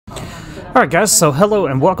Alright guys, so hello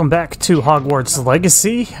and welcome back to Hogwarts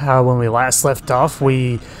Legacy. When we last left off,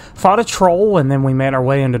 we fought a troll and then we made our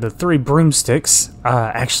way into the 3 broomsticks.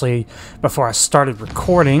 Actually, before I started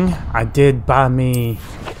recording, I did buy me...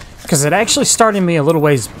 because it actually started me a little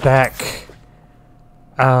ways back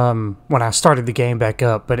when I started the game back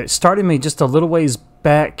up, but it started me just a little ways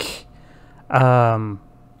back,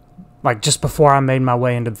 like just before I made my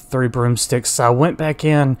way into the 3 broomsticks. So I went back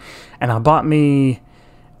in and I bought me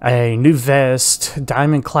a new vest,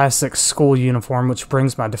 Diamond Classic school uniform, which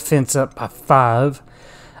brings my defense up by 5.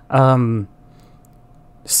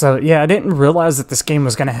 So yeah, I didn't realize that this game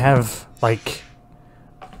was going to have, like,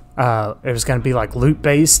 it was going to be, like,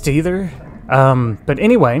 loot-based either. But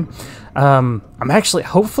anyway, I'm actually,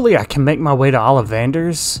 hopefully I can make my way to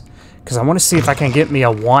Ollivander's, because I want to see if I can get me a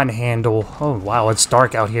wand handle. Oh, wow, it's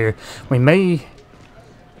dark out here. We may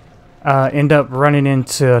end up running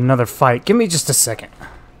into another fight. Give me just a second.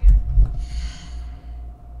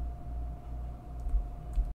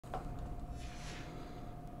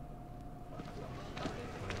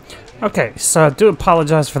 Okay, so I do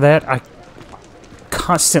apologize for that. I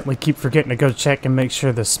constantly keep forgetting to go check and make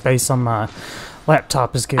sure the space on my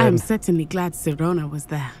laptop is good. I'm certainly glad Sirona was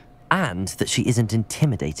there. And that she isn't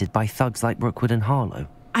intimidated by thugs like Rookwood and Harlow.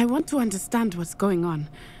 I want to understand what's going on,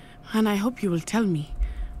 and I hope you will tell me.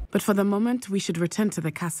 But for the moment, we should return to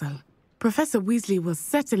the castle. Professor Weasley will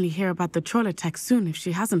certainly hear about the troll attack soon if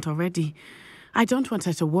she hasn't already. I don't want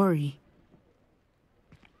her to worry.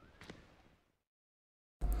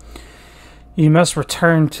 You must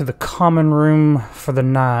return to the common room for the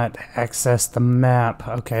night. Access the map.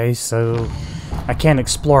 Okay, so I can't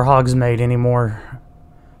explore Hogsmeade anymore.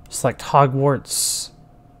 Select Hogwarts.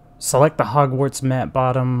 Select the Hogwarts map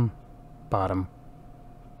bottom.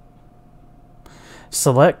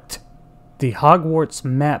 Select the Hogwarts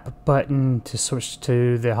map button to switch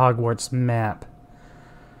to the Hogwarts map.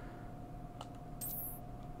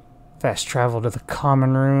 Fast travel to the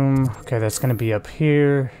common room. Okay, that's going to be up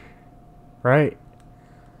here. Right?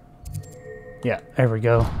 Yeah, there we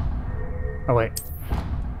go. Oh, wait.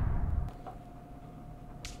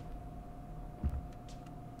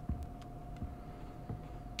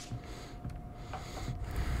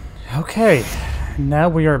 Okay, now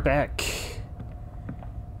we are back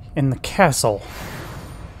in the castle.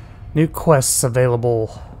 New quests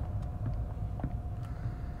available.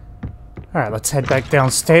 Alright, let's head back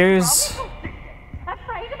downstairs.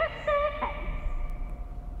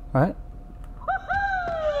 What?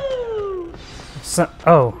 So,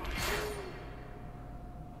 oh.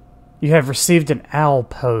 You have received an owl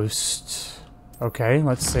post. Okay,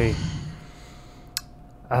 let's see.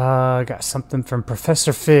 Got something from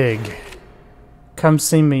Professor Fig. Come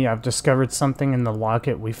see me. I've discovered something in the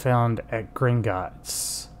locket we found at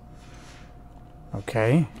Gringotts.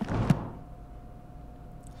 Okay.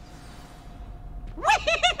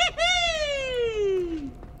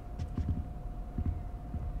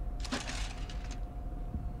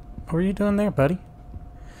 What were you doing there, buddy?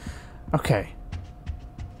 Okay.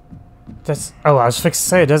 That's... oh, I was fixed to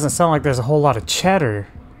say, it doesn't sound like there's a whole lot of chatter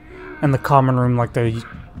in the common room like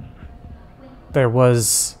there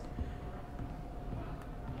was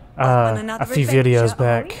a few videos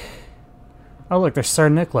back. Oh, look, there's Sir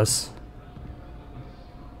Nicholas.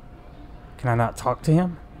 Can I not talk to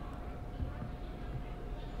him?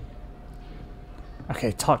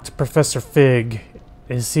 Okay, talk to Professor Fig.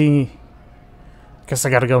 Is he... guess I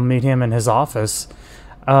gotta go meet him in his office.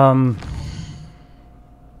 Oh,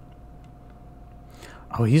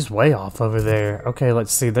 he's way off over there. Okay,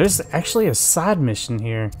 let's see. There's actually a side mission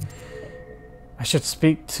here. I should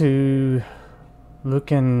speak to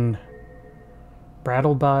Lucan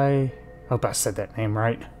Brattleby. Hope I said that name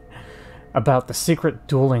right. About the secret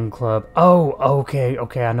dueling club. Oh, okay,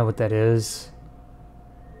 I know what that is.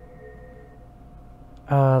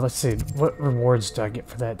 Let's see. What rewards do I get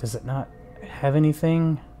for that? Does it not have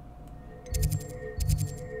anything?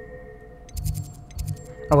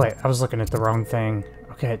 Oh wait, I was looking at the wrong thing.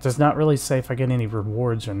 Okay, it does not really say if I get any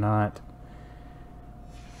rewards or not.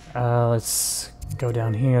 Let's go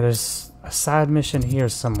down here. There's a side mission here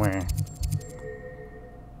somewhere.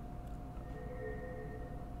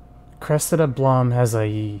 Cressida Blum has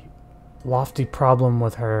a lofty problem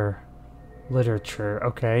with her literature.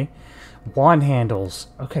 Okay. Wand handles.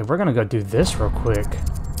 Okay, we're gonna go do this real quick.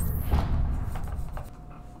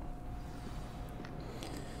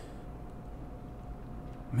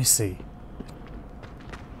 Let me see.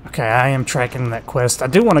 Okay, I am tracking that quest. I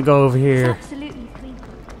do want to go over here.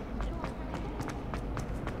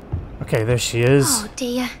 Okay, there she is. Oh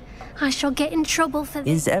dear, I shall get in trouble for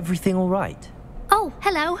this. Is everything all right? Oh Oh,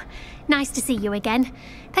 hello. Nice to see you again.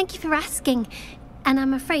 Thank you for asking. And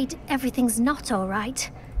I'm afraid everything's not all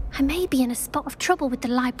right. I may be in a spot of trouble with the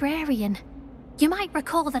librarian. You might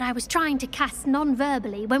recall that I was trying to cast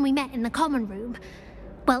non-verbally when we met in the common room.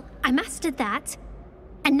 Well, I mastered that,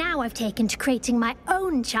 and now I've taken to creating my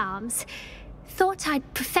own charms. Thought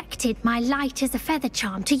I'd perfected my light as a feather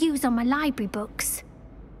charm to use on my library books.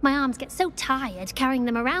 My arms get so tired carrying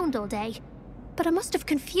them around all day. But I must have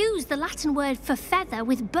confused the Latin word for feather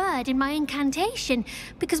with bird in my incantation,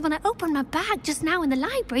 because when I opened my bag just now in the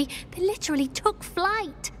library, they literally took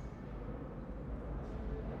flight.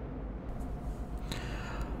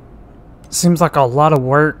 Seems like a lot of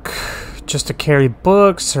work just to carry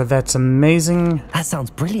books, or that's amazing. That sounds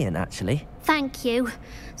brilliant, actually. Thank you.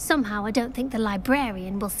 Somehow I don't think the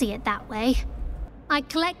librarian will see it that way. I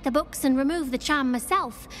collect the books and remove the charm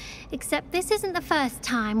myself, except this isn't the first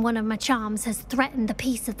time one of my charms has threatened the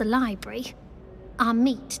peace of the library. Our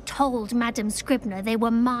meet told Madame Scribner they were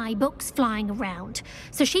my books flying around,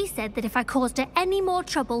 so she said that if I caused her any more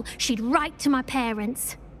trouble, she'd write to my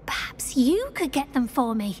parents. Perhaps you could get them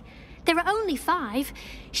for me. There are only 5.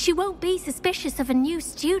 She won't be suspicious of a new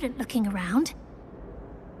student looking around.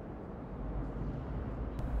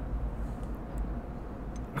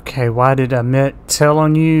 Okay, why did Amit tell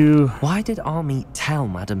on you? Why did Army tell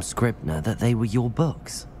Madame Scribner that they were your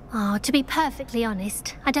books? Oh, to be perfectly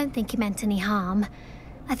honest, I don't think he meant any harm.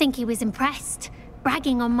 I think he was impressed,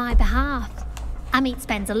 bragging on my behalf. Amit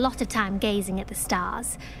spends a lot of time gazing at the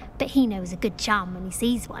stars, but he knows a good charm when he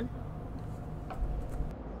sees one.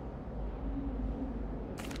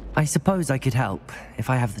 I suppose I could help, if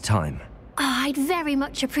I have the time. Oh, I'd very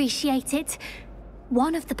much appreciate it.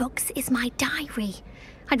 One of the books is my diary.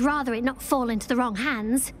 I'd rather it not fall into the wrong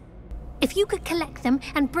hands. If you could collect them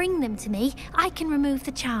and bring them to me, I can remove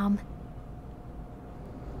the charm.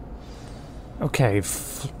 Okay,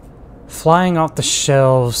 flying off the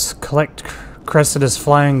shelves, collect Cressida's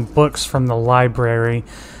flying books from the library.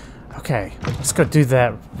 Okay, let's go do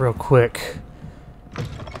that real quick.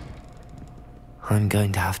 I'm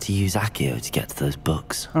going to have to use Accio to get to those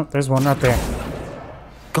books. Oh, there's one right there.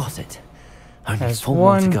 Got it. Only There's 4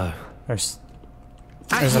 more to one. go.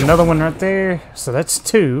 There's another one right there. So that's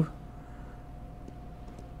 2.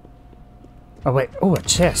 Oh, wait. Oh, a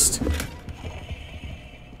chest.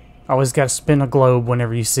 Always got to spin a globe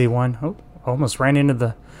whenever you see one. Oh, almost ran into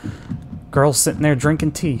the girl sitting there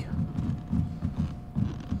drinking tea.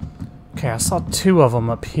 Okay, I saw 2 of them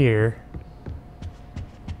up here.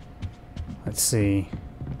 Let's see.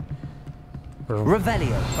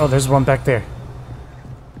 Revelio. Oh, there's one back there.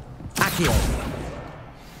 Accio.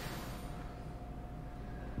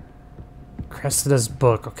 Cressida's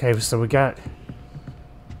book. Okay, so we got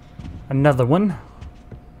another one.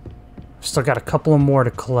 Still got a couple of more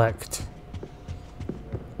to collect.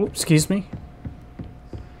 Oops, excuse me.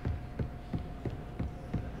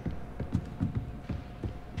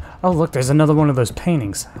 Oh, look, there's another one of those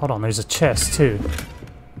paintings. Hold on, there's a chest, too.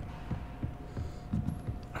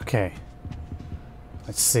 Okay.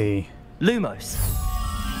 Let's see. Lumos.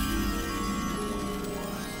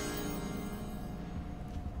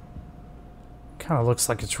 Kind of looks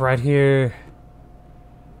like it's right here.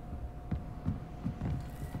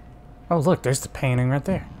 Oh, look, there's the painting right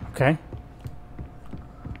there. Okay.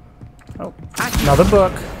 Oh, another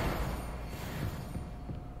book.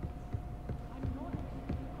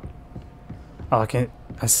 Oh,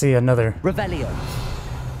 I see another Revelio.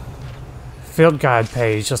 field guide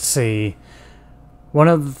page. Let's see. One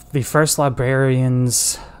of the first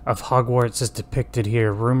librarians of Hogwarts is depicted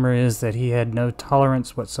here. Rumor is that he had no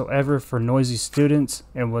tolerance whatsoever for noisy students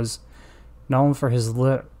and was known for his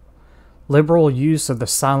liberal use of the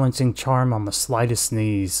silencing charm on the slightest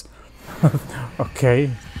sneeze.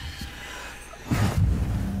 Okay.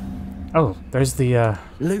 Oh, there's the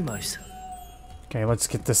Lumos. Okay, let's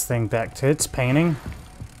get this thing back to its painting.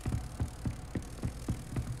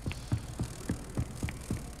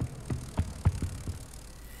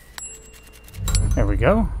 There we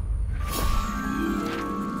go.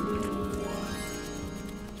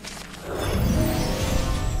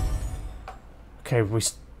 Okay, we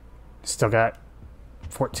still got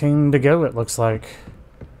 14 to go, it looks like.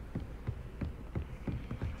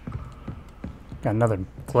 Got another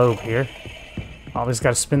globe here. Always got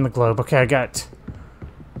to spin the globe. Okay, I got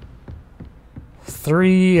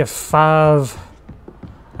 3 of 5.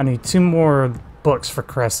 I need 2 more books for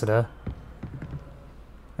Cressida.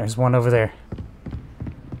 There's one over there.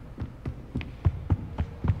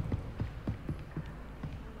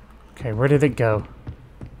 Okay, where did it go?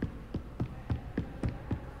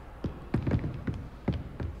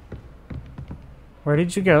 Where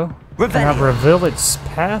did you go? Can I reveal its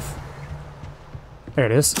path? There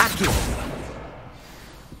it is.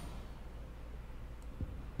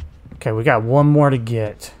 Okay, we got one more to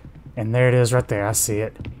get. And there it is right there. I see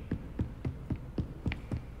it.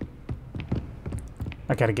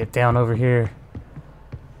 I gotta get down over here.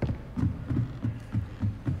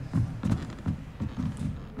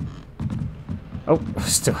 Oh,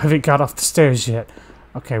 still haven't got off the stairs yet.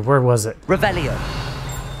 Okay, where was it? Revelio.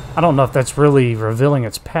 I don't know if that's really revealing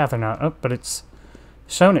its path or not. Oh, but it's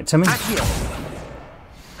shown it to me.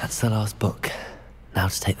 That's the last book. Now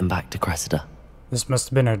to take them back to Cressida. This must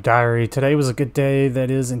have been her diary. Today was a good day,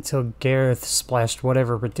 that is, until Gareth splashed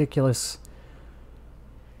whatever ridiculous.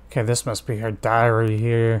 Okay, this must be her diary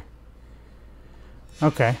here.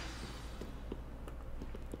 Okay.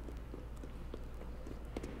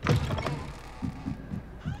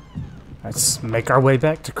 Let's make our way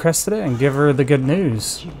back to Cressida and give her the good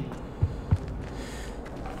news.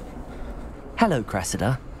 Hello,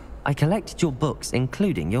 Cressida. I collected your books,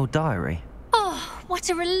 including your diary. Oh, what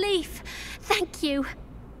a relief. Thank you.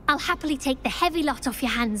 I'll happily take the heavy lot off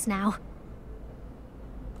your hands now.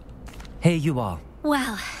 Here you are.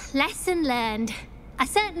 Well, lesson learned. I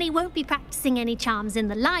certainly won't be practicing any charms in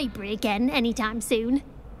the library again anytime soon.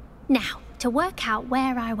 Now, to work out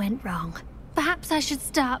where I went wrong. Perhaps I should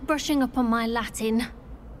start brushing up on my Latin.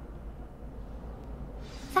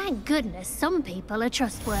 Thank goodness some people are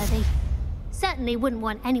trustworthy. Certainly wouldn't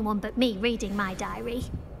want anyone but me reading my diary.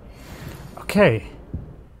 Okay.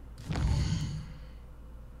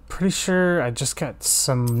 Pretty sure I just got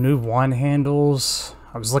some new wand handles.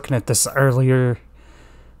 I was looking at this earlier.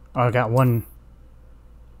 Oh, I got one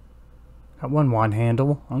wand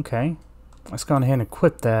handle. Okay. Let's go ahead and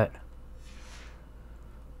equip that.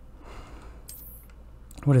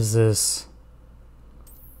 What is this?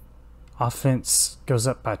 Offense goes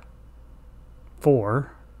up by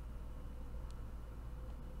 4.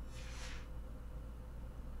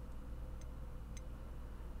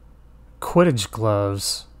 Quidditch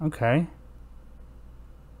gloves. Okay.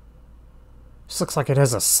 This looks like it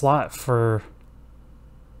has a slot for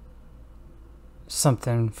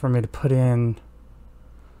something for me to put in.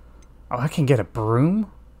 Oh, I can get a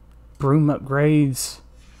broom? Broom upgrades.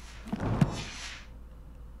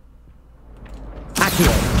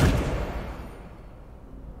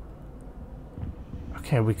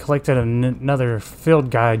 Okay, we collected another field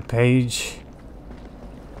guide page.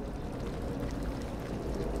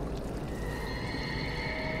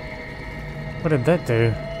 What did that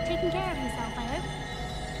do? Taking care of yourself, I hope.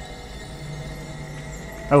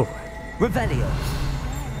 Oh. Revelio.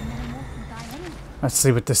 Let's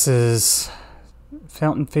see what this is.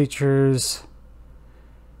 Fountain features.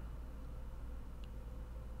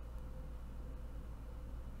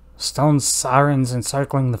 Stone sirens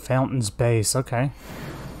encircling the fountain's base. Okay.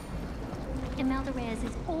 Imelda Reyes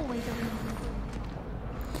is always a reason.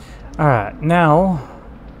 Alright, now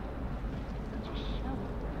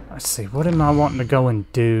let's see, what am I wanting to go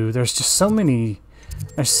and do? There's just so many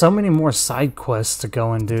more side quests to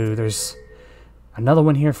go and do. There's another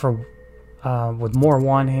one here for with more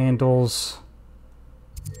wand handles.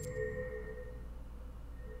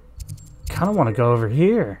 Kinda wanna go over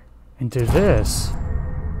here and do this.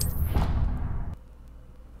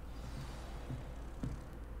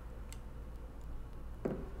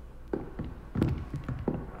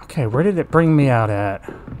 Okay, where did it bring me out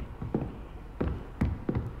at?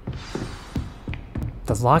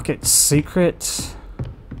 The locket's secret.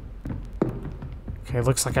 Okay,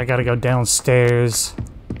 looks like I gotta go downstairs.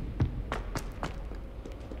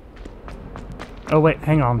 Oh wait,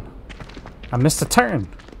 hang on. I missed a turn.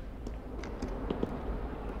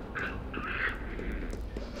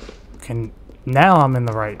 Okay, now I'm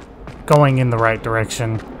going in the right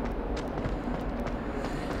direction.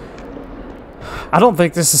 I don't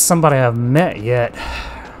think this is somebody I've met yet.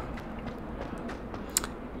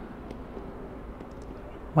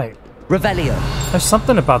 Wait. Revelio. There's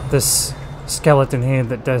something about this skeleton here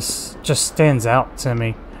that just stands out to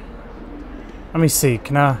me. Let me see.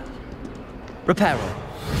 Can I? Reparo.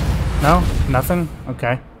 No? Nothing?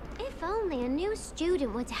 Okay. If only a new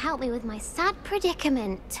student were to help me with my sad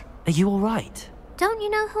predicament. Are you alright? Don't you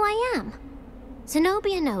know who I am?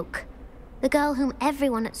 Zenobia Noak. The girl whom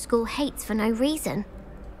everyone at school hates for no reason.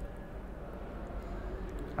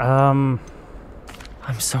 I'm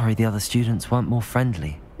sorry the other students weren't more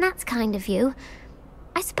friendly. That's kind of you.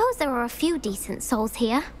 I suppose there are a few decent souls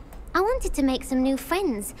here. I wanted to make some new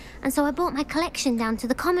friends, and so I brought my collection down to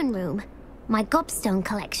the common room. My gobstone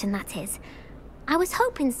collection, that is. I was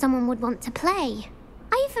hoping someone would want to play.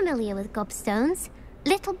 Are you familiar with gobstones?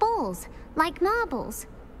 Little balls, like marbles.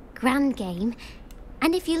 Grand game.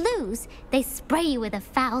 And if you lose, they spray you with a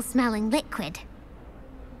foul-smelling liquid.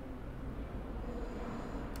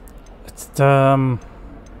 It's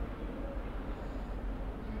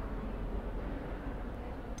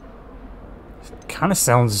kind of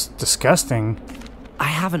sounds disgusting. I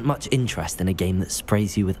haven't much interest in a game that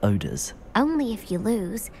sprays you with odors. Only if you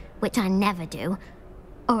lose, which I never do.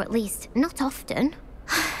 Or at least, not often.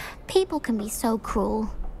 People can be so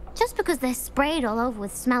cruel. Just because they're sprayed all over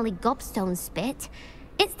with smelly gobstone spit,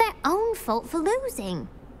 it's their own fault for losing.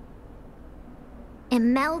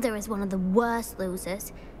 Imelda is one of the worst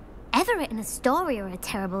losers. Everett and Astoria are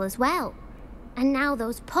terrible as well. And now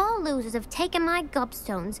those poor losers have taken my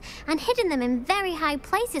gobstones and hidden them in very high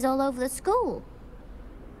places all over the school.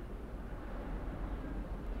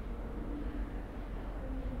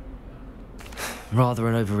 Rather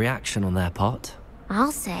an overreaction on their part.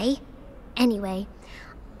 I'll say. Anyway,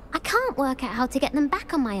 I can't work out how to get them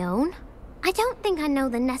back on my own. I don't think I know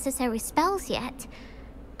the necessary spells yet.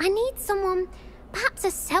 I need someone, perhaps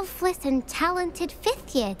a selfless and talented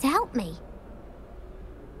 5th year to help me.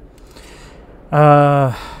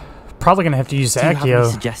 Probably gonna have to use Do you have any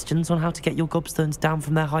Accio. suggestions on how to get your gobstones down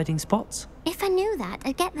from their hiding spots? If I knew that,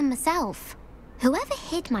 I'd get them myself. Whoever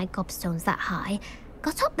hid my gobstones that high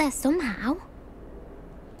got up there somehow.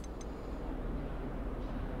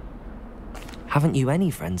 Haven't you any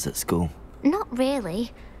friends at school? Not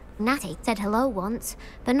really. Natty said hello once,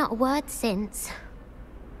 but not a word since.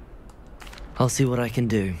 I'll see what I can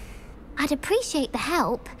do. I'd appreciate the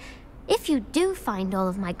help. If you do find all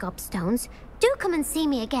of my gobstones, do come and see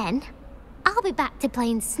me again. I'll be back to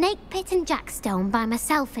playing Snake Pit and Jackstone by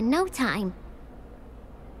myself in no time.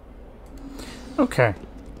 Okay.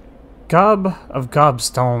 Gobs of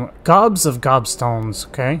gobstones,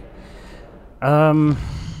 okay.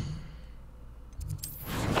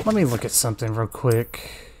 Let me look at something real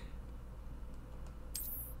quick.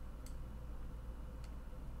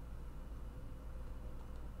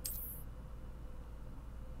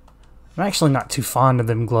 I'm actually not too fond of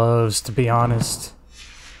them gloves, to be honest.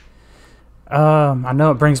 I know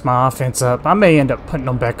it brings my offense up. I may end up putting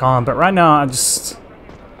them back on, but right now I just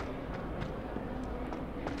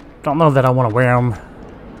don't know that I want to wear them.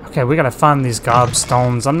 Okay, we gotta find these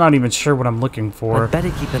gobstones. I'm not even sure what I'm looking for. I'd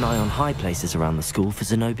better keep an eye on high places around the school for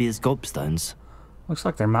Zenobia's gobstones. Looks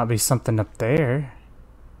like there might be something up there.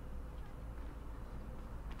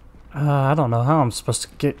 I don't know how I'm supposed to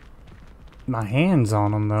get my hands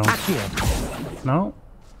on them, though. Accio. No?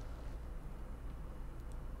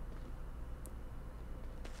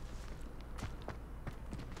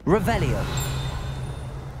 Revelio.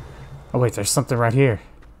 Oh, wait, there's something right here.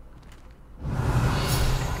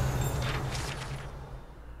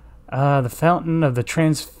 The fountain of the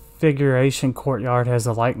Transfiguration Courtyard has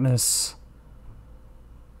a likeness.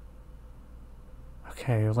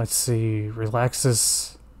 Okay, let's see.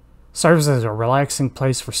 Relaxes. Serves as a relaxing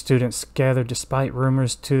place for students to gather despite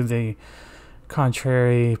rumors to the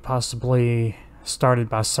contrary, possibly started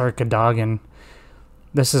by Sir Cadogan.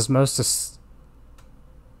 This is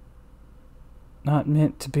not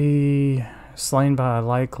meant to be slain by the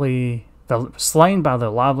lively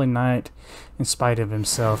knight in spite of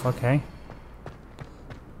himself. Okay.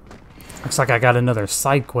 Looks like I got another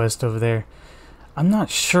side quest over there. I'm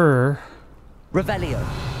not sure. Revelio.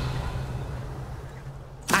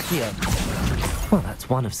 Accio. Well, that's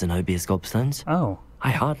one of Zenobia's gobstones. Oh.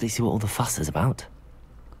 I hardly see what all the fuss is about.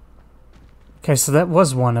 Okay, so that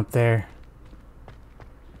was one up there.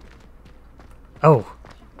 Oh.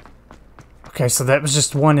 Okay, so that was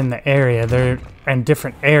just one in the area. They're in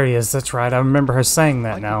different areas. That's right. I remember her saying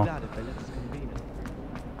that now.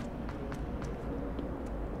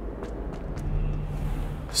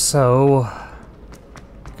 So,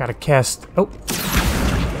 gotta cast. Oh.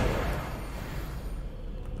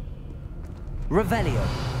 Revelio.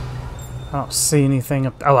 I don't see anything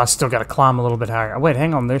up. Oh, I still gotta climb a little bit higher. Wait,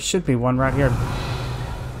 hang on. There should be one right here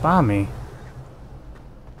by me.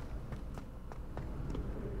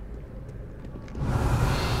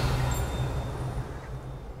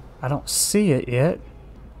 I don't see it yet.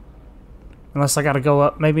 Unless I gotta go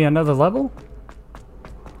up maybe another level?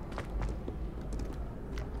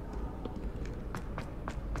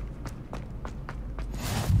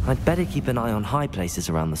 I'd better keep an eye on high places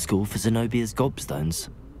around the school for Zenobia's gobstones.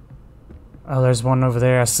 Oh, there's one over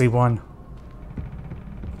there. I see one.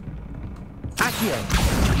 Accio.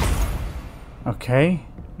 Okay.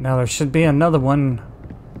 Now there should be another one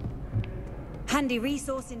Handy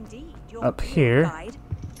resource indeed. Your up here. guide.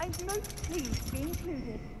 I'm most pleased to be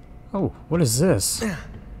included. Oh, what is this?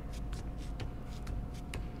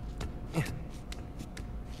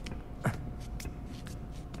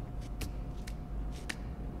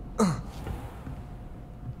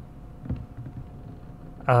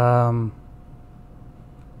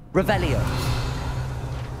 Revelio.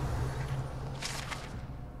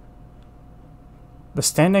 The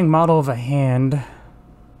standing model of a hand,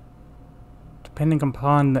 depending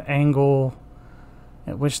upon the angle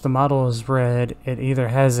at which the model is read, it either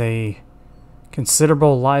has a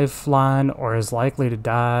considerable lifeline or is likely to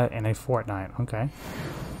die in a fortnight. Okay.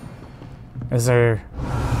 Is there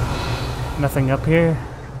nothing up here?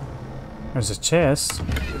 There's a chest.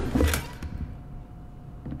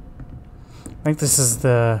 I think this is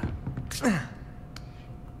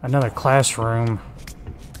another classroom.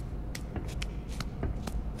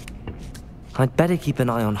 I'd better keep an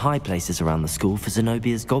eye on high places around the school for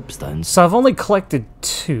Zenobia's gobstones. So I've only collected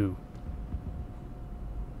 2.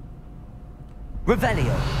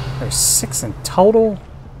 Revelio. There's 6 in total.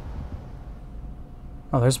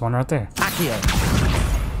 Oh, there's one right there. Accio.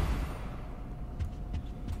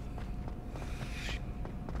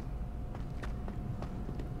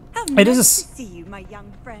 It Nice is. to see you, my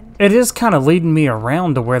young friend. It is kind of leading me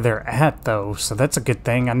around to where they're at, though, so that's a good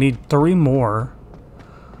thing. I need 3 more.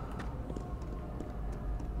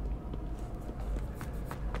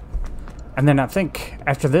 And then I think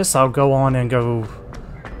after this, I'll go on and go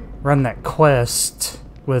run that quest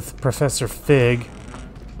with Professor Fig.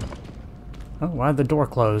 Oh, why'd the door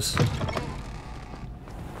close?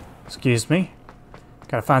 Excuse me.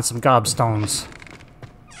 Gotta find some gobstones.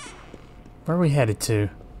 Where are we headed to?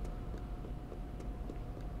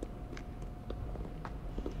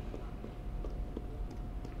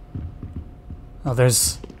 Oh,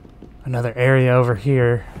 there's another area over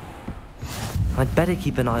here. I'd better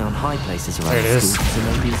keep an eye on high places around There it the is. school for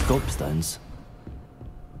Zenobia's gobstones.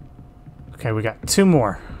 Okay, we got 2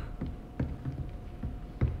 more.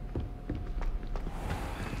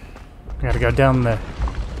 We gotta go down the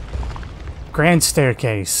grand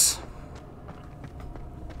staircase.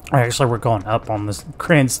 Actually, we're going up on this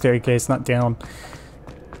grand staircase, not down.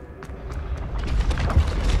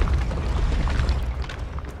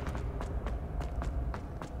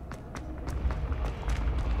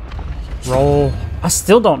 Roll. I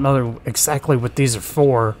still don't know exactly what these are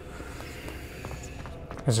for.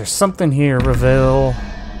 Is there something here? Reveal.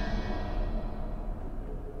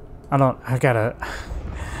 I don't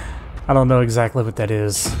know exactly what that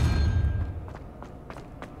is.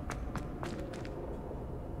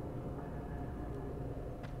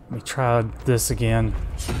 Let me try this again.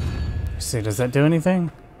 Let's see, does that do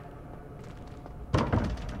anything?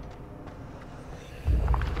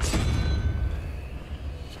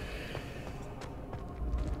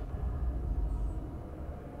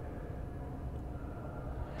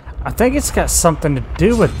 I think it's got something to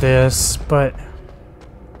do with this, but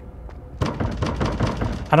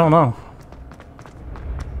I don't know.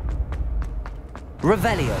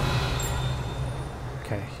 Revelio.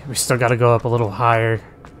 Okay, we still got to go up a little higher.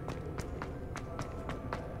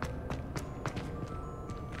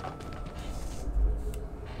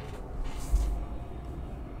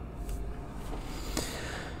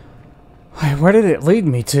 Wait, where did it lead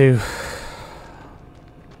me to?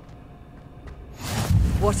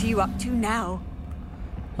 What are you up to now?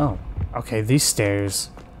 Oh, okay, these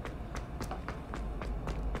stairs.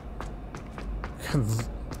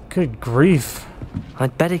 Good grief.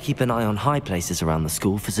 I'd better keep an eye on high places around the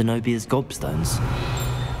school for Zenobia's gobstones.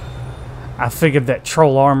 I figured that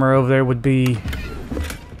troll armor over there would be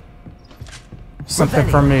something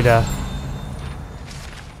for me to...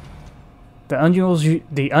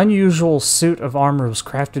 The unusual suit of armor was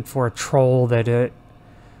crafted for a troll. That it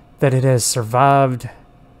has survived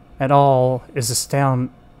at all is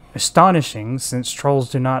astonishing, since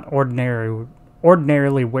trolls do not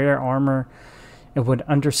ordinarily wear armor and would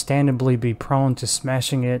understandably be prone to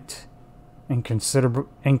smashing it in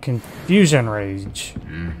confusion rage.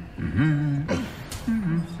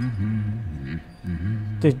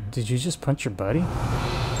 Did you just punch your buddy?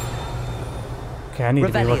 Okay, I need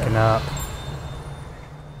to be looking up.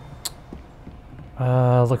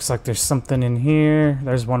 Looks like there's something in here.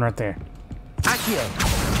 There's one right there. Accio.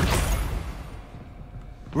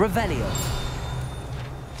 Revelio.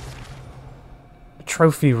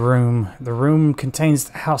 Trophy room. The room contains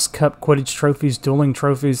the House Cup, Quidditch trophies, dueling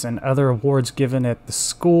trophies, and other awards given at the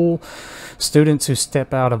school. Students who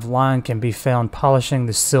step out of line can be found polishing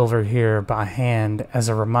the silver here by hand as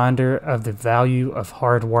a reminder of the value of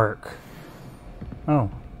hard work. Oh,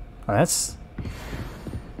 that's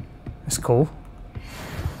cool.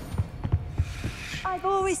 I've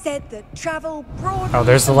always said that travel broad. Oh,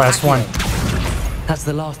 there's the last one. That's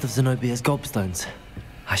the last of Zenobia's gobstones.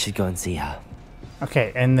 I should go and see her.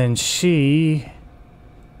 Okay, and then she...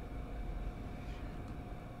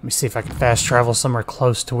 Let me see if I can fast travel somewhere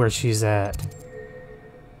close to where she's at.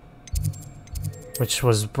 which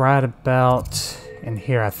was right about in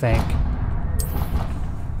here, I think.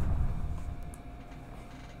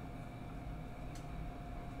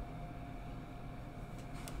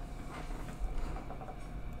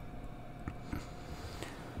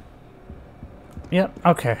 Yep,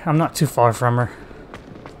 okay, I'm not too far from her.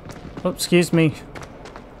 Oh, excuse me.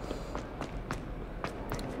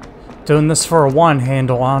 Doing this for a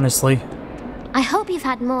one-handle, honestly. I hope you've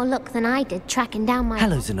had more luck than I did tracking down my...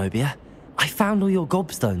 Hello, Zenobia. I found all your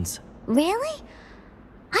gobstones. Really?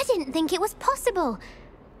 I didn't think it was possible.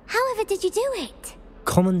 However did you do it?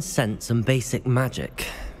 Common sense and basic magic.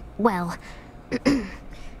 Well,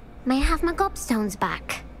 may I have my gobstones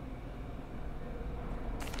back?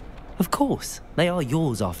 Of course. They are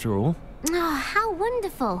yours, after all. Oh, how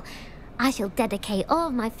wonderful. I shall dedicate all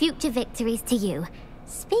of my future victories to you.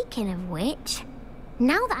 Speaking of which,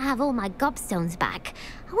 now that I have all my gobstones back,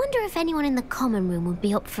 I wonder if anyone in the common room would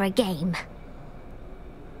be up for a game.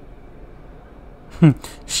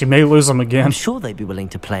 She may lose them again. I'm sure they'd be willing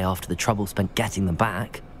to play after the trouble spent getting them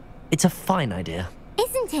back. It's a fine idea.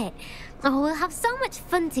 Isn't it? Oh, we'll have so much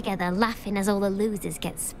fun together laughing as all the losers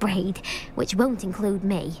get sprayed, which won't include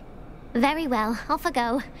me. Very well, off I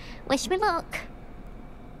go. Wish me luck.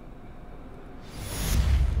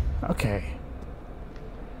 Okay.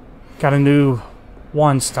 Got a new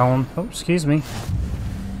wand stone. Oh, excuse me.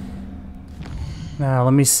 Now,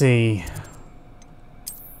 let me see.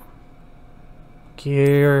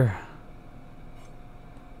 Gear.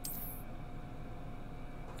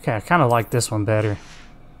 Okay, I kind of like this one better.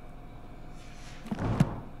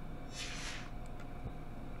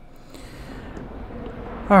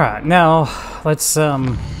 Alright, now let's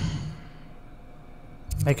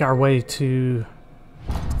make our way to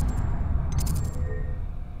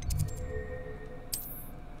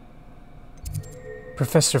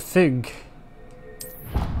Professor Fig.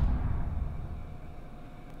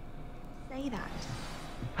 Say that.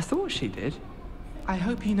 I thought she did. I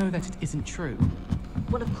hope you know that it isn't true.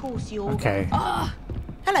 Well, of course you're... Okay. Ah,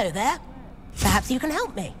 hello there. Perhaps you can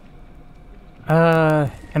help me.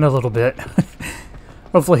 In a little bit.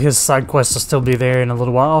 Hopefully his side quest will still be there in a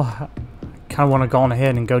little while. I kind of want to go on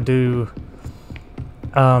ahead and go do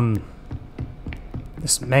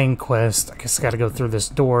this main quest. I guess I got to go through this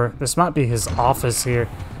door. This might be his office here.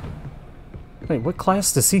 Wait, what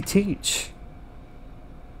class does he teach?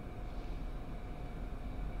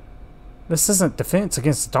 This isn't defense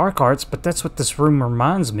against dark arts, but that's what this room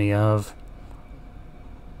reminds me of.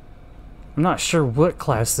 I'm not sure what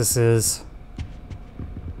class this is.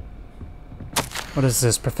 What is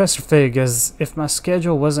this? Professor Fig, as if my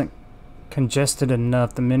schedule wasn't congested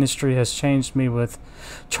enough, the ministry has charged me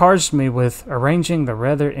with arranging the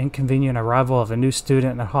rather inconvenient arrival of a new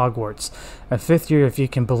student at Hogwarts. A fifth year, if you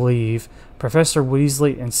can believe. Professor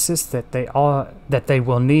Weasley insists that they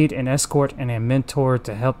will need an escort and a mentor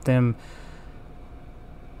to help them.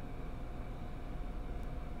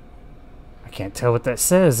 I can't tell what that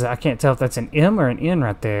says. I can't tell if that's an M or an N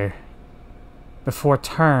right there. Before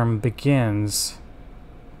term begins.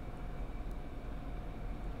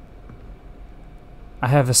 I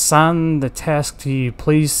have assigned the task to you.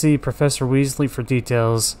 Please see Professor Weasley for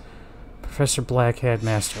details. Professor Black,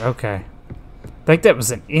 Headmaster. Okay. I think that was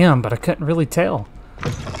an M, but I couldn't really tell.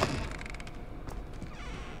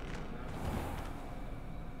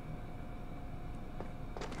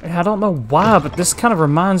 I don't know why, but this kind of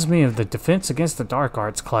reminds me of the Defense Against the Dark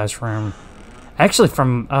Arts classroom. Actually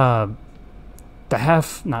from,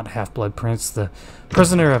 the not Half-Blood Prince, the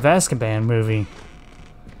Prisoner of Azkaban movie.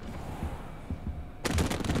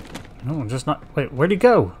 No, just not... Wait, where'd he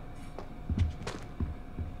go?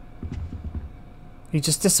 He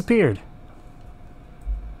just disappeared.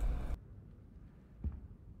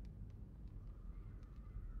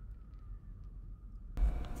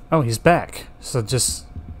 Oh, he's back. So just...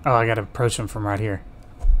 Oh, I gotta approach him from right here.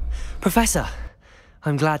 Professor,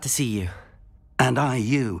 I'm glad to see you. And I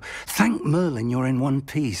you. Thank Merlin you're in one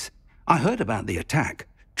piece. I heard about the attack.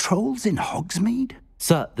 Trolls in Hogsmeade?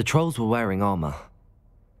 Sir, the trolls were wearing armor.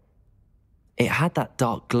 It had that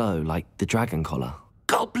dark glow like the dragon collar.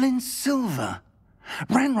 Goblin silver.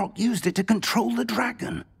 Ranrock used it to control the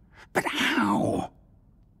dragon. But how?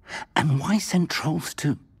 And why send trolls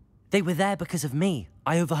to... They were there because of me.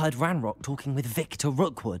 I overheard Ranrock talking with Victor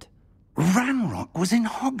Rookwood. Ranrock was in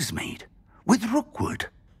Hogsmeade? With Rookwood?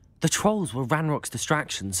 The trolls were Ranrock's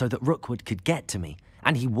distraction so that Rookwood could get to me.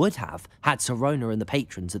 And he would have, had Sirona and the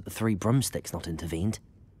patrons at the Three Broomsticks not intervened.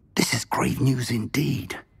 This is grave news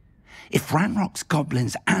indeed. If Ranrock's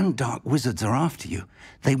goblins and dark wizards are after you,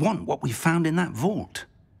 they want what we found in that vault.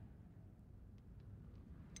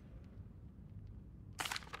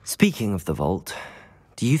 Speaking of the vault,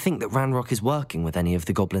 do you think that Ranrock is working with any of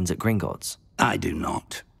the goblins at Gringotts? I do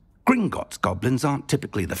not. Gringotts goblins aren't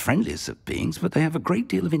typically the friendliest of beings, but they have a great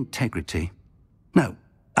deal of integrity. No,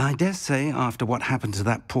 I dare say after what happened to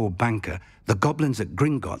that poor banker, the goblins at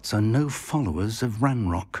Gringotts are no followers of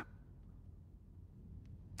Ranrock.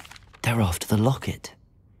 They're after the locket.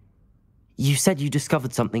 You said you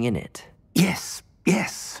discovered something in it. Yes.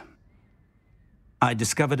 I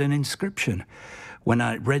discovered an inscription. When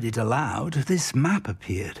I read it aloud, this map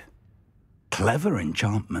appeared. Clever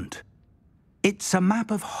enchantment. It's a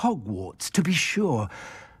map of Hogwarts, to be sure,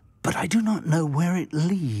 but I do not know where it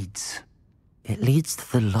leads. It leads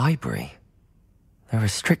to the library. A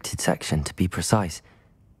restricted section, to be precise,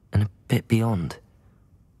 and a bit beyond.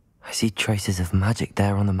 I see traces of magic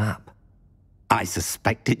there on the map. I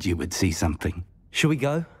suspected you would see something. Shall we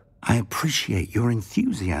go? I appreciate your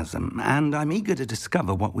enthusiasm, and I'm eager to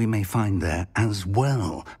discover what we may find there as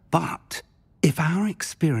well. But if our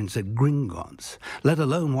experience at Gringotts, let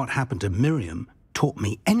alone what happened to Miriam, taught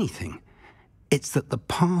me anything, it's that the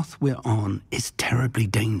path we're on is terribly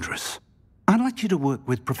dangerous. I'd like you to work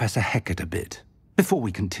with Professor Hecat a bit before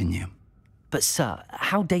we continue. But sir,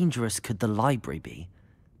 how dangerous could the library be?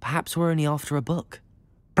 Perhaps we're only after a book.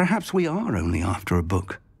 Perhaps we are only after a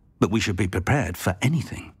book, but we should be prepared for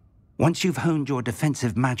anything. Once you've honed your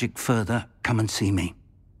defensive magic further, come and see me.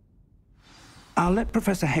 I'll let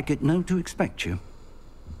Professor Hecat know to expect you.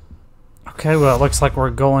 Okay, well, it looks like we're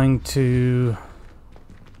going to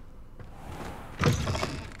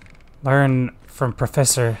learn from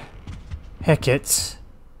Professor Hecat,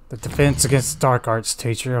 the Defense Against Dark Arts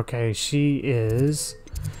teacher. Okay, she's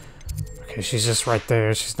just right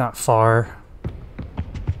there. She's not far.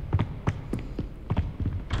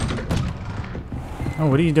 Oh,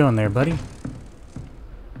 what are you doing there, buddy?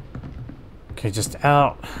 Okay, just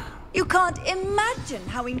out. You can't imagine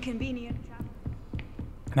how inconvenient.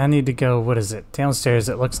 And I need to go, what is it? Downstairs,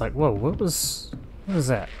 it looks like, whoa, what was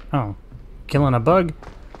that? Oh, killing a bug?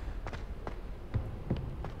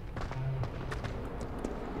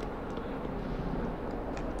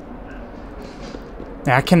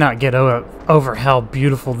 Now, I cannot get over how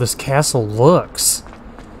beautiful this castle looks.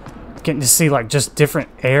 Getting to see like just different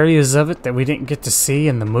areas of it that we didn't get to see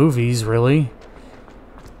in the movies, really.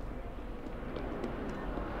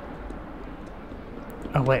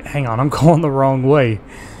 Oh wait, hang on, I'm going the wrong way.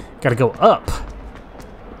 Gotta go up.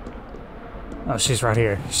 Oh, she's right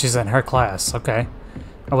here. She's in her class, okay.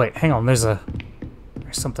 Oh wait, hang on, there's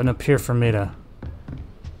something up here for me to...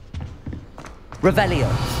 Revelio.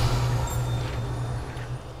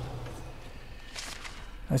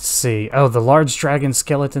 Let's see. Oh, the large dragon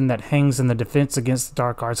skeleton that hangs in the Defense Against the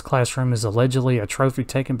Dark Arts classroom is allegedly a trophy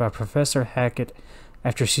taken by Professor Hecat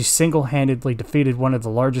after she single-handedly defeated one of the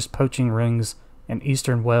largest poaching rings in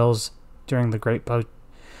eastern Wales during the Great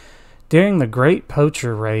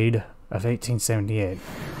Poacher Raid of 1878.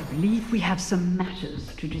 I believe we have some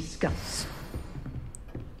matters to discuss.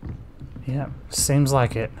 Yeah, seems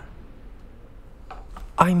like it.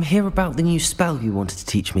 I'm here about the new spell you wanted to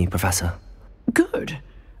teach me, Professor. Good.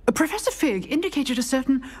 Professor Fig indicated a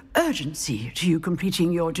certain urgency to you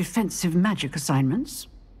completing your defensive magic assignments.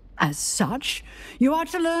 As such, you are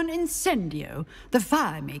to learn Incendio, the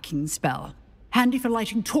fire-making spell, handy for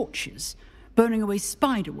lighting torches, burning away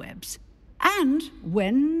spider webs, and,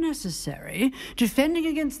 when necessary, defending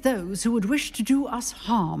against those who would wish to do us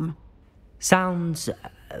harm. Sounds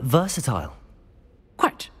versatile.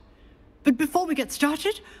 Quite. But before we get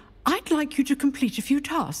started, I'd like you to complete a few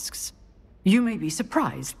tasks. You may be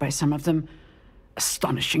surprised by some of them.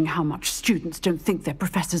 Astonishing how much students don't think their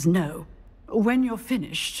professors know. When you're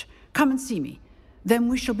finished, come and see me. Then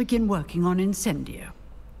we shall begin working on Incendio.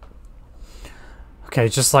 Okay,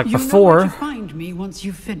 just like You before. know where to find me once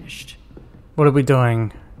you've finished. What are we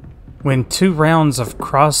doing? When 2 rounds of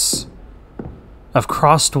crossed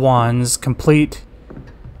wands complete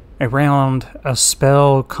a round of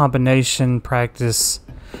spell combination practice.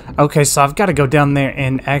 Okay, so I've got to go down there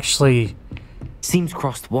and actually... Seems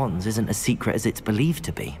crossed wands isn't as secret as it's believed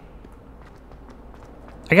to be.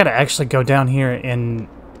 I got to actually go down here and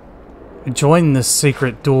join the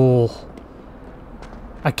secret duel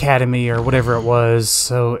academy or whatever it was.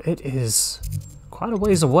 So it is quite a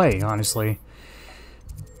ways away, honestly.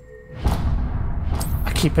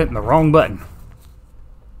 I keep hitting the wrong button.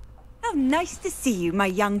 How nice to see you, my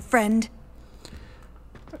young friend.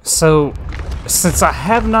 So, since I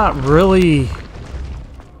have not really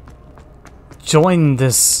joined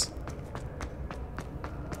this,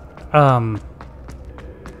 I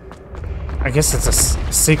guess it's a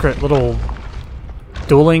secret little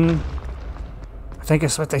dueling, I think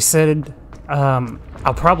that's what they said,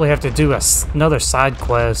 I'll probably have to do another side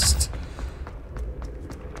quest.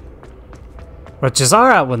 Which is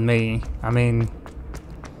alright with me. I mean,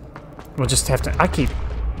 we'll just have to...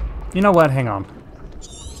 You know what? Hang on.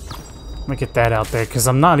 Let me get that out there, because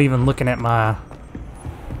I'm not even looking at my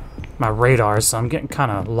radar, so I'm getting kind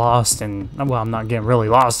of lost. And well, I'm not getting really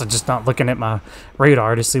lost. I'm just not looking at my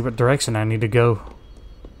radar to see what direction I need to go.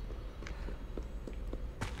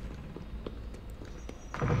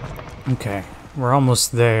 Okay, we're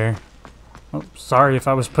almost there. Oh, sorry if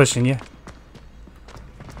I was pushing you.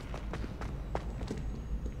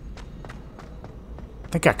 I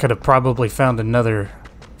think I could have probably found another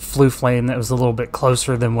flue flame that was a little bit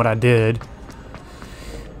closer than what I did.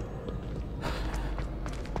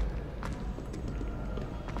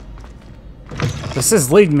 This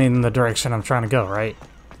is leading me in the direction I'm trying to go, right?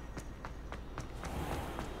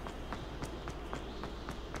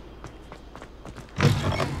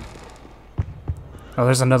 Oh,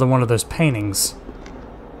 there's another one of those paintings.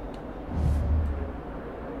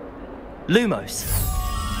 Lumos.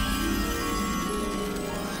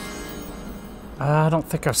 I don't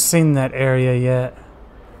think I've seen that area yet.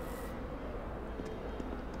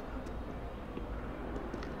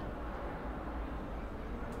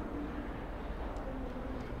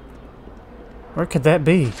 Where could that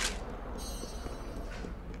be?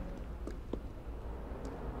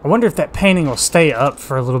 I wonder if that painting will stay up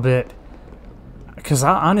for a little bit. Because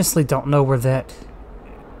I honestly don't know where that...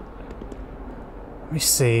 Let me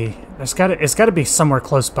see. It's got to be somewhere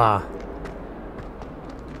close by.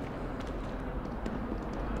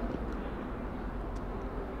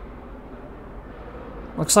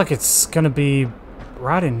 Looks like it's going to be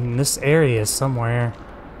right in this area somewhere.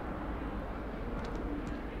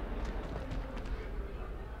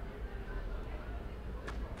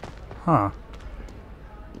 Huh.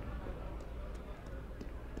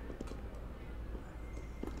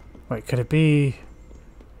 Wait, could it be...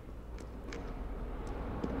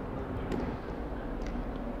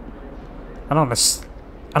 I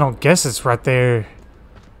don't guess it's right there.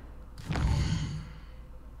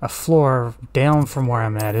 A floor down from where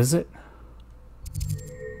I'm at, is it?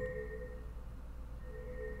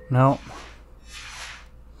 No.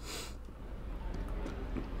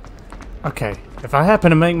 Okay, if I happen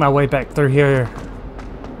to make my way back through here,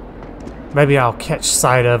 maybe I'll catch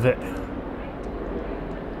sight of it.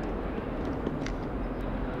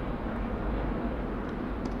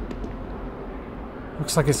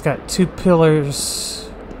 Looks like it's got two pillars.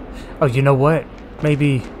 Oh, you know what?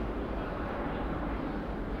 Maybe...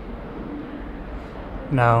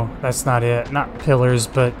 No, that's not it. Not pillars,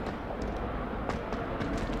 but...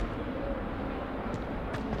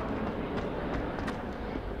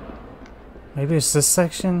 Maybe it's this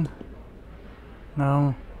section?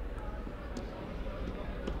 No.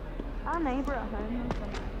 Our neighbor at home.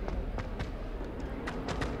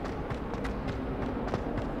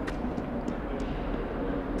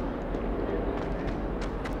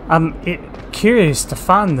 I'm curious to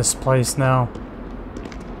find this place now.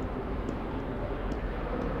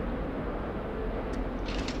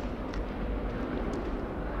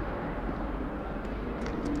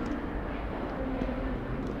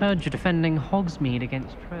 Heard you're defending Hogsmeade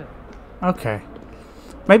against Trill. Okay.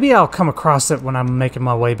 Maybe I'll come across it when I'm making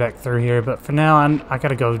my way back through here, but for now I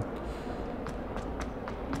gotta go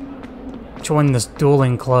join this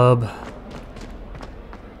dueling club.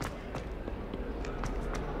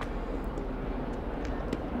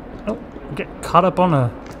 Oh, get caught up on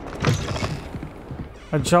a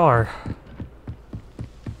jar.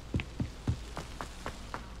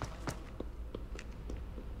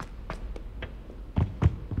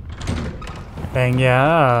 Dang,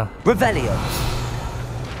 yeah. Revelio.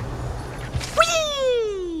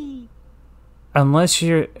 Whee! Unless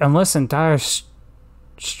in dire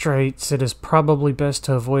straits, it is probably best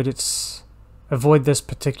to avoid this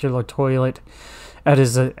particular toilet,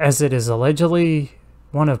 as it is allegedly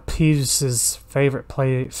one of Peeves' favorite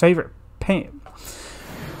pranking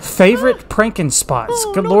spots.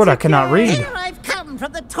 Oh, Good lord, I cannot read. Here I've come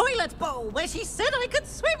from the toilet bowl where she said I could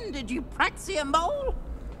swim. Did you praxia mole?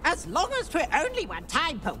 As long as 'twere only one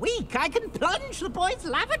time per week, I can plunge the boy's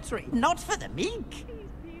lavatory. Not for the meek.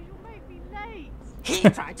 You'll make me late. He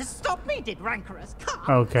tried to stop me, did rancorous cunt.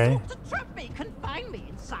 Okay. Sought to trap me, confine me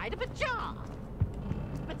inside of a jar.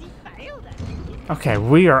 But he failed at it. Okay,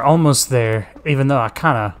 we are almost there, even though I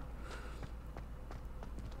kind of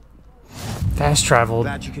fast traveled.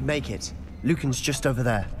 Glad you could make it. Lucan's just over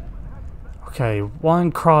there. Okay,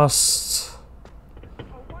 one crossed...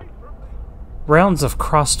 Rounds of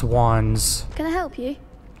crossed wands. Can I help you?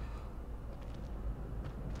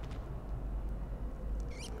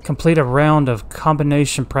 Complete a round of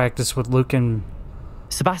combination practice with Lucan.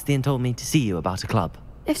 Sebastian told me to see you about a club.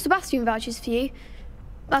 If Sebastian vouches for you,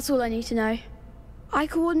 that's all I need to know. I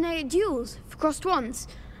coordinate duels for crossed wands.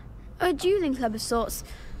 A dueling club of sorts.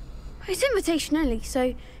 It's invitation only,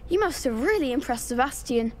 so you must have really impressed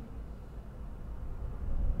Sebastian.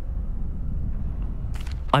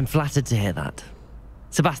 I'm flattered to hear that.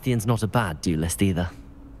 Sebastian's not a bad duelist either.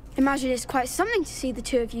 Imagine it's quite something to see the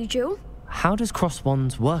two of you duel. How does cross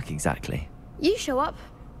wands work exactly? You show up,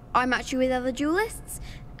 I match you with other duelists,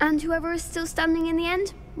 and whoever is still standing in the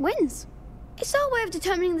end wins. It's our way of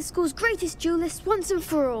determining the school's greatest duelist once and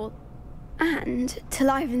for all. And to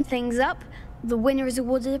liven things up, the winner is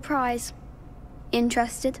awarded a prize.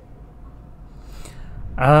 Interested?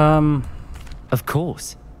 Of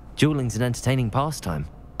course. Dueling's an entertaining pastime.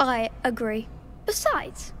 I agree.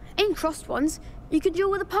 Besides, in crossed ones, you can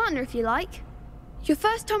duel with a partner if you like. Your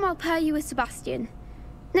first time I'll pair you with Sebastian.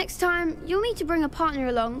 Next time, you'll need to bring a partner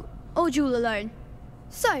along, or duel alone.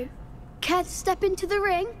 So, care to step into the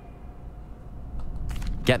ring?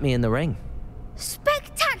 Get me in the ring.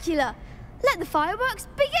 Spectacular! Let the fireworks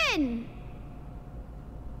begin!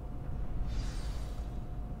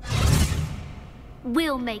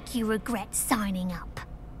 We'll make you regret signing up.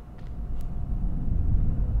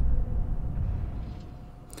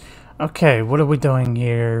 Okay, what are we doing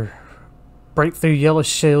here? Break through yellow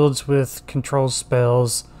shields with control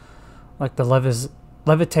spells, like the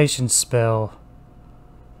levitation spell.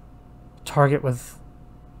 Target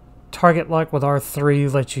lock with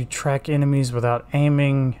R3 lets you track enemies without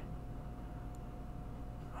aiming.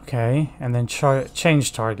 Okay, and then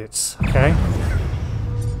change targets. Okay.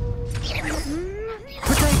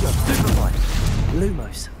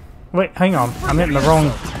 Lumos. Wait, hang on. I'm hitting the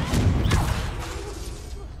wrong.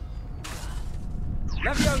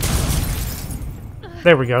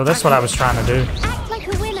 There we go. That's what I was trying to do. Act like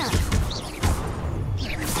a winner.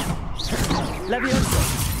 Give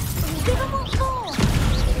him what for.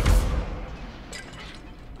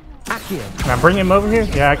 Can I bring him over here?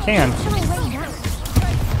 Yeah, I can.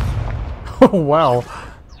 Oh, wow.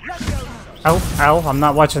 Ow, ow. I'm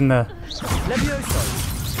not watching the...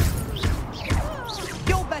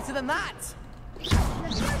 You're better than that.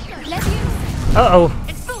 Uh-oh.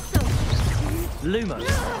 Lumos.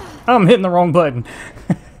 I'm hitting the wrong button.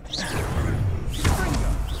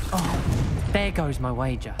 Oh, there goes my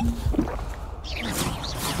wager.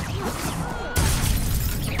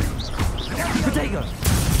 Potato.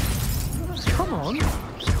 Come on.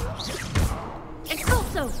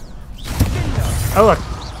 Expulso. Oh,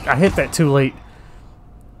 I hit that too late.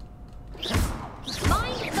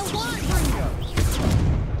 Mind the one.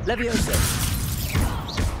 Levioso.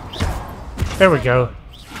 There we go.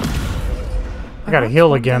 I gotta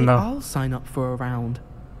heal again, though. I'll sign up for a round.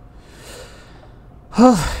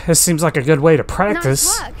 This seems like a good way to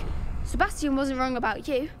practice. Nice work. Sebastian wasn't wrong about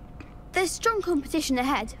you. There's strong competition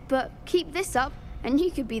ahead, but keep this up and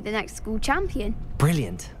you could be the next school champion.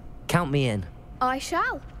 Brilliant. Count me in. I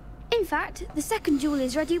shall. In fact, the second duel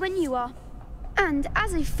is ready when you are. And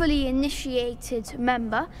as a fully initiated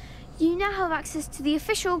member, you now have access to the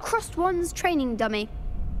official Crossed Wands training dummy.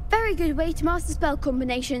 Very good way to master spell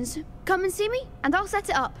combinations. Come and see me, and I'll set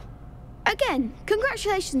it up. Again,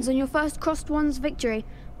 congratulations on your first Crossed Wands victory.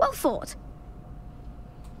 Well fought.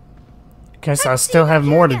 Okay, so I still have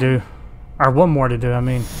more to do. Or one more to do, I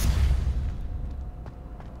mean.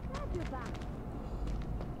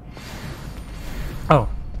 Oh.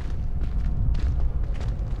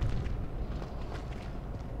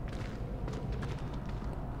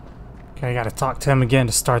 Okay, I gotta talk to him again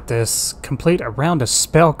to start this. Complete a round of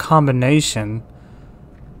spell combination.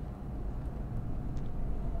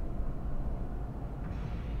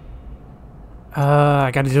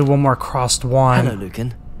 I gotta do one more crossed wand. Hello,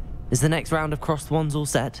 Lucan. Is the next round of crossed wands all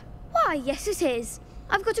set? Why, yes it is.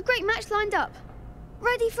 I've got a great match lined up.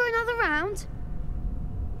 Ready for another round?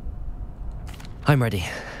 I'm ready.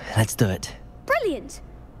 Let's do it. Brilliant.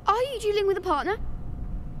 Are you dueling with a partner?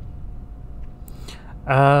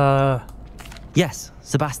 Yes,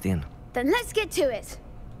 Sebastian. Then let's get to it.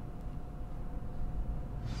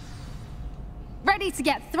 Ready to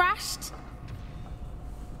get thrashed?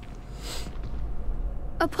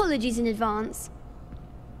 Apologies in advance.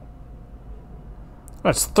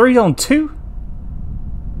 That's 3-on-2?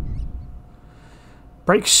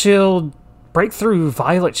 Break through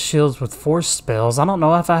violet shields with force spells. I don't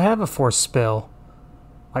know if I have a force spell.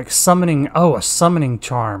 Like summoning, oh, a summoning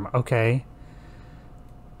charm, okay.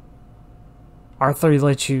 R3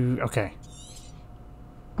 lets you, okay.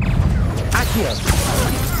 Accio.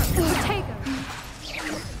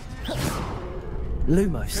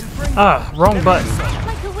 Lumos. Ah, wrong button.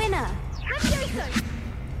 Like a winner.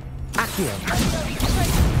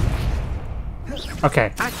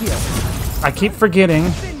 Okay. I keep forgetting.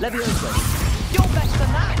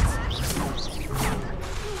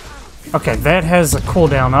 Okay, that has a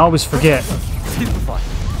cooldown. I always forget.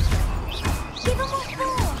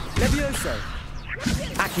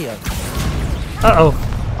 Uh-oh.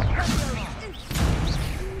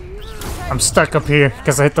 I'm stuck up here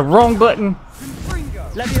because I hit the wrong button.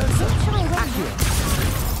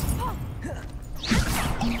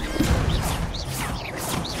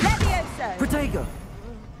 Protego.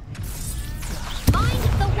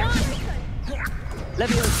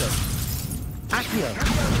 Levioso. Accio.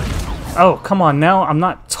 Oh, come on now. I'm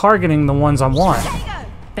not targeting the ones I want.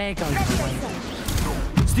 There goes.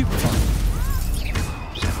 Stupefy.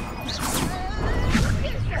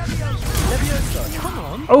 Levioso. Come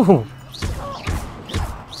on. Oh.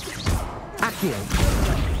 Accio.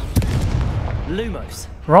 Lumos.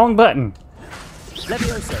 Wrong button.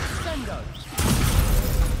 Levioso. Sendo.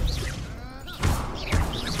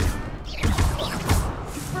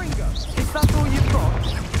 Is that all you've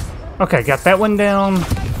got? Okay, got that one down.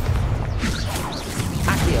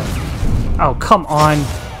 Accio. Oh, come on.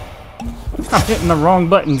 I'm hitting the wrong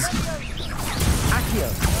buttons. Accio.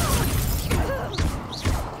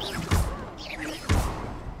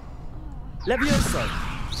 Levioso.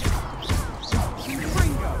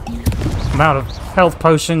 I'm out of health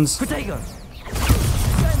potions. Protego.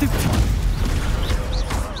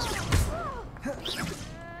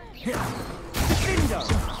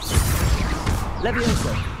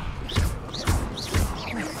 Levioso.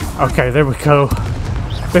 Okay, there we go.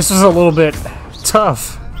 This was a little bit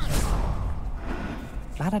tough.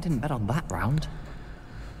 Glad I didn't bet on that round.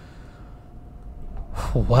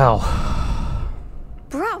 Wow.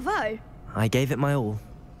 Bravo! I gave it my all.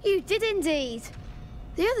 You did indeed.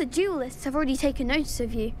 The other duelists have already taken notice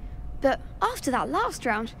of you, but after that last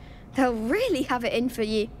round, they'll really have it in for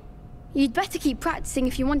you. You'd better keep practicing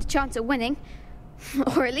if you want a chance at winning,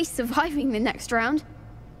 or at least surviving the next round.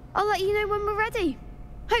 I'll let you know when we're ready.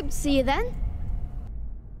 Hope to see you then.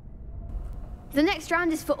 The next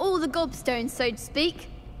round is for all the gobstones, so to speak.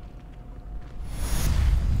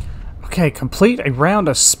 Okay, complete a round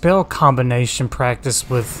of spell combination practice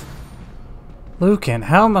with Lucan.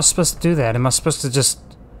 How am I supposed to do that? Am I supposed to just...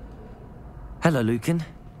 Hello, Lucan.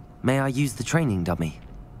 May I use the training dummy?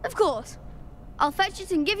 Of course. I'll fetch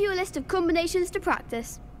it and give you a list of combinations to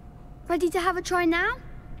practice. Ready to have a try now?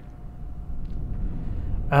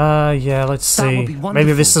 Yeah, let's see.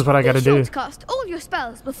 Maybe this is what I gotta do. Be sure to cast all your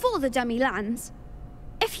spells before the dummy lands.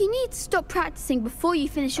 If you need to stop practicing before you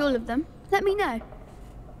finish all of them, let me know.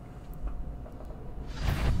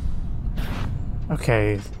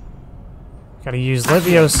 Okay. Gotta use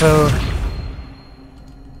Levioso.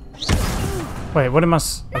 Wait, what am I...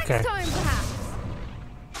 Okay.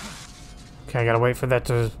 Okay, I gotta wait for that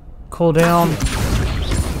to cool down.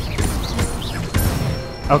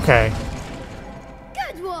 Okay.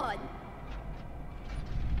 Good one.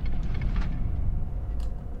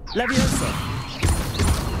 Levioso.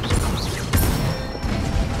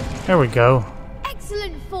 There we go.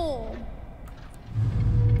 Excellent form.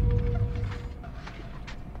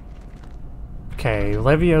 Okay,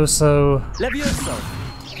 Levioso. Levioso.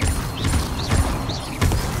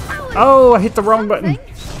 Oh, I hit the wrong button.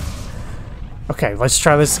 Okay, let's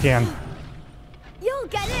try this again. You'll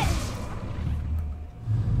get it.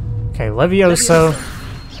 Okay, Levioso.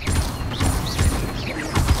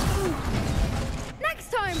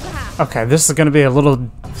 Next time, perhaps. Okay, this is gonna be a little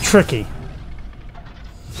tricky.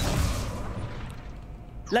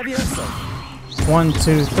 Levioso. 1,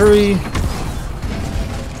 2, 3.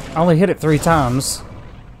 I only hit it 3 times.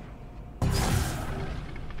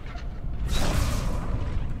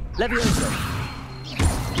 Levioso.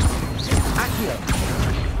 Accio.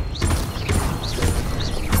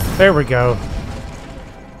 There we go.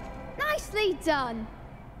 Nicely done.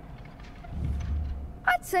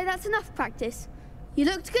 I'd say that's enough practice. You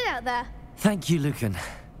looked good out there. Thank you, Lucan.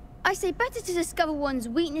 I say better to discover one's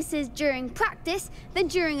weaknesses during practice than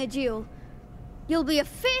during a duel. You'll be a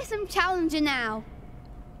fearsome challenger now.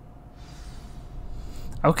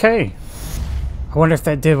 Okay. I wonder if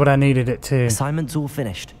that did what I needed it to. Assignment's all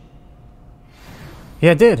finished.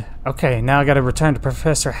 Yeah, it did. Okay, now I gotta return to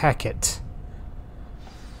Professor Hackett.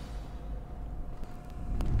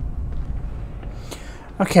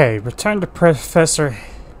 Okay, return to Professor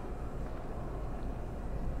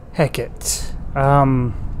Hackett.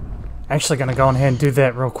 Actually gonna go ahead and do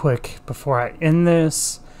that real quick before I end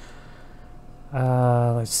this.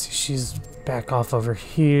 Let's see, she's back off over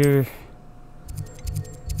here.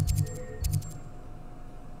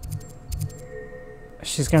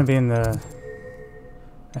 She's gonna be in the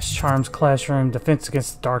That's Charms classroom. Defense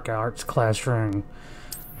against Dark Arts classroom.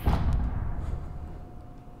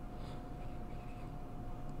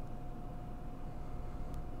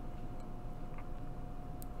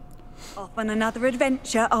 Off on another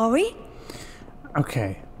adventure, are we?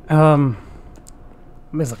 Okay. Let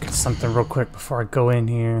me look at something real quick before I go in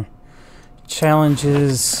here.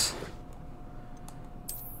 Challenges.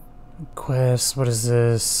 Quests. What is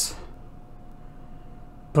this?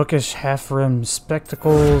 Bookish half-rimmed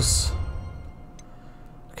spectacles.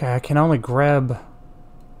 Okay, I can only grab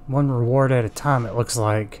one reward at a time, it looks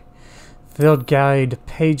like. Field guide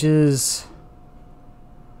pages.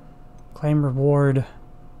 Claim reward.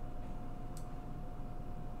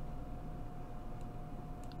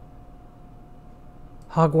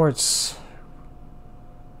 Hogwarts.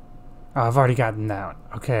 Oh, I've already gotten that.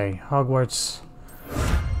 Okay, Hogwarts.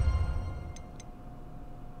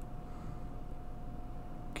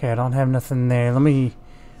 Okay, I don't have nothing there. Let me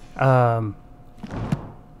look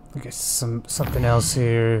at something else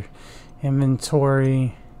here.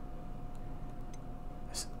 Inventory.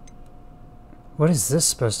 What is this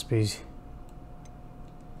supposed to be?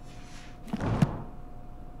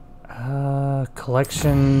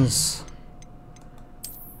 Collections.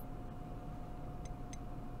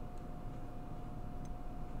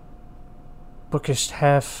 Bookish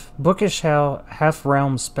half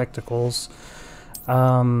realm spectacles.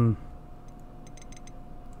 Oh,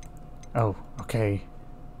 okay.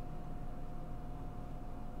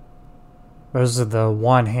 Those are the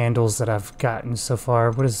wand handles that I've gotten so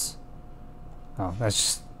far. What is... Oh,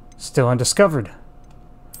 that's still undiscovered.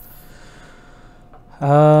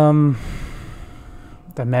 The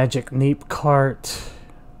magic neep cart.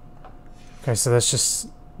 Okay, so that's just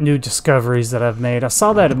new discoveries that I've made. I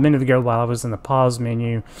saw that a minute ago while I was in the pause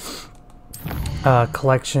menu.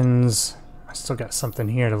 Collections. I still got something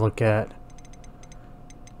here to look at.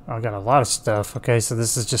 Oh, I got a lot of stuff. Okay, so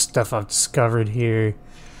this is just stuff I've discovered here.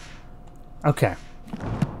 Okay.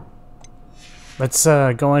 Let's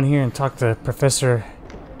go in here and talk to Professor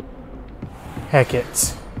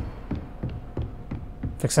Hackett.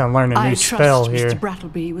 Fixing to learn a new spell here. Mr.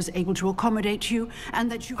 Brattleby was able to accommodate you,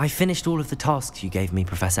 and that you... I finished all of the tasks you gave me,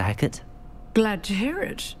 Professor Hackett. Glad to hear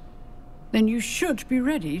it. Then you should be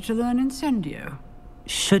ready to learn Incendio.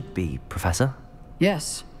 Should be, Professor?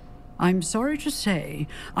 Yes. I'm sorry to say,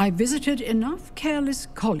 I visited enough careless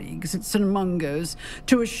colleagues at St. Mungo's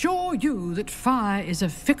to assure you that fire is a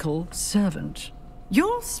fickle servant.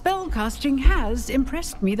 Your spellcasting has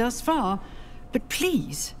impressed me thus far, but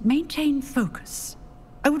please maintain focus.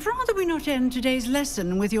 I would rather we not end today's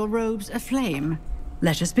lesson with your robes aflame.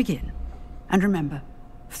 Let us begin. And remember,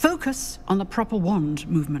 focus on the proper wand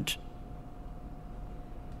movement.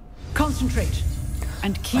 Concentrate,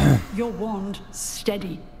 and keep your wand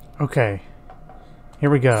steady. Okay.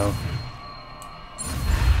 Here we go.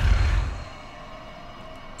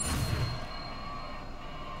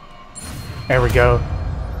 There we go.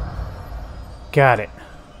 Got it.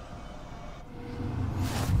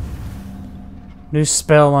 New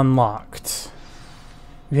spell unlocked.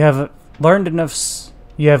 You have learned enough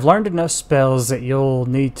spells that you'll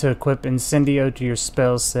need to equip Incendio to your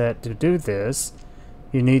spell set. To do this,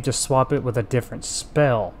 you need to swap it with a different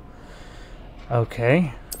spell.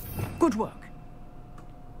 Okay. Good work.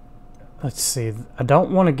 Let's see. I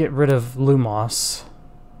don't want to get rid of Lumos.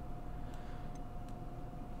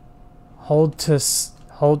 Hold to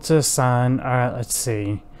assign. All right. Let's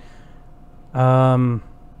see.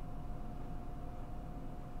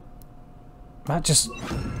 Might just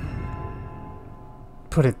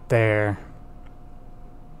put it there.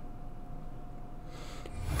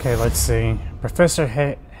 Okay, let's see. Professor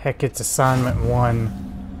Hackett's assignment 1.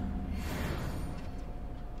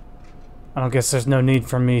 I don't guess there's no need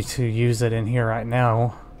for me to use it in here right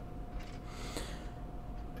now.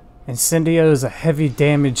 Incendio is a heavy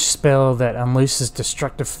damage spell that unleashes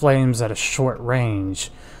destructive flames at a short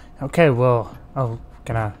range. Okay, well, oh,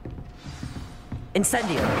 can I?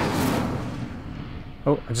 Incendio.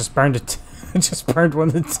 Oh, I just burned it. I just burned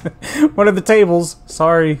one of the tables.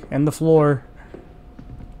 Sorry, and the floor.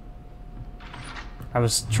 I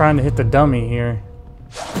was trying to hit the dummy here.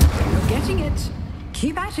 You're getting it.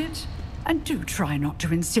 Keep at it. And do try not to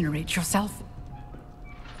incinerate yourself.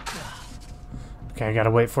 Okay, I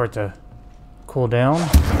gotta wait for it to cool down.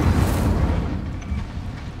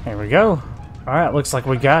 There we go. Alright, looks like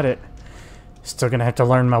we got it. Still gonna have to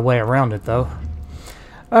learn my way around it, though.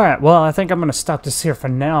 Alright, well, I think I'm gonna stop this here for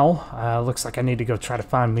now. Looks like I need to go try to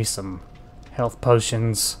find me some health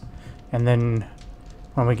potions. And then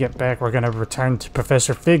when we get back, we're gonna return to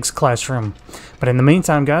Professor Fig's classroom. But in the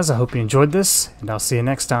meantime, guys, I hope you enjoyed this, and I'll see you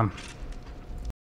next time.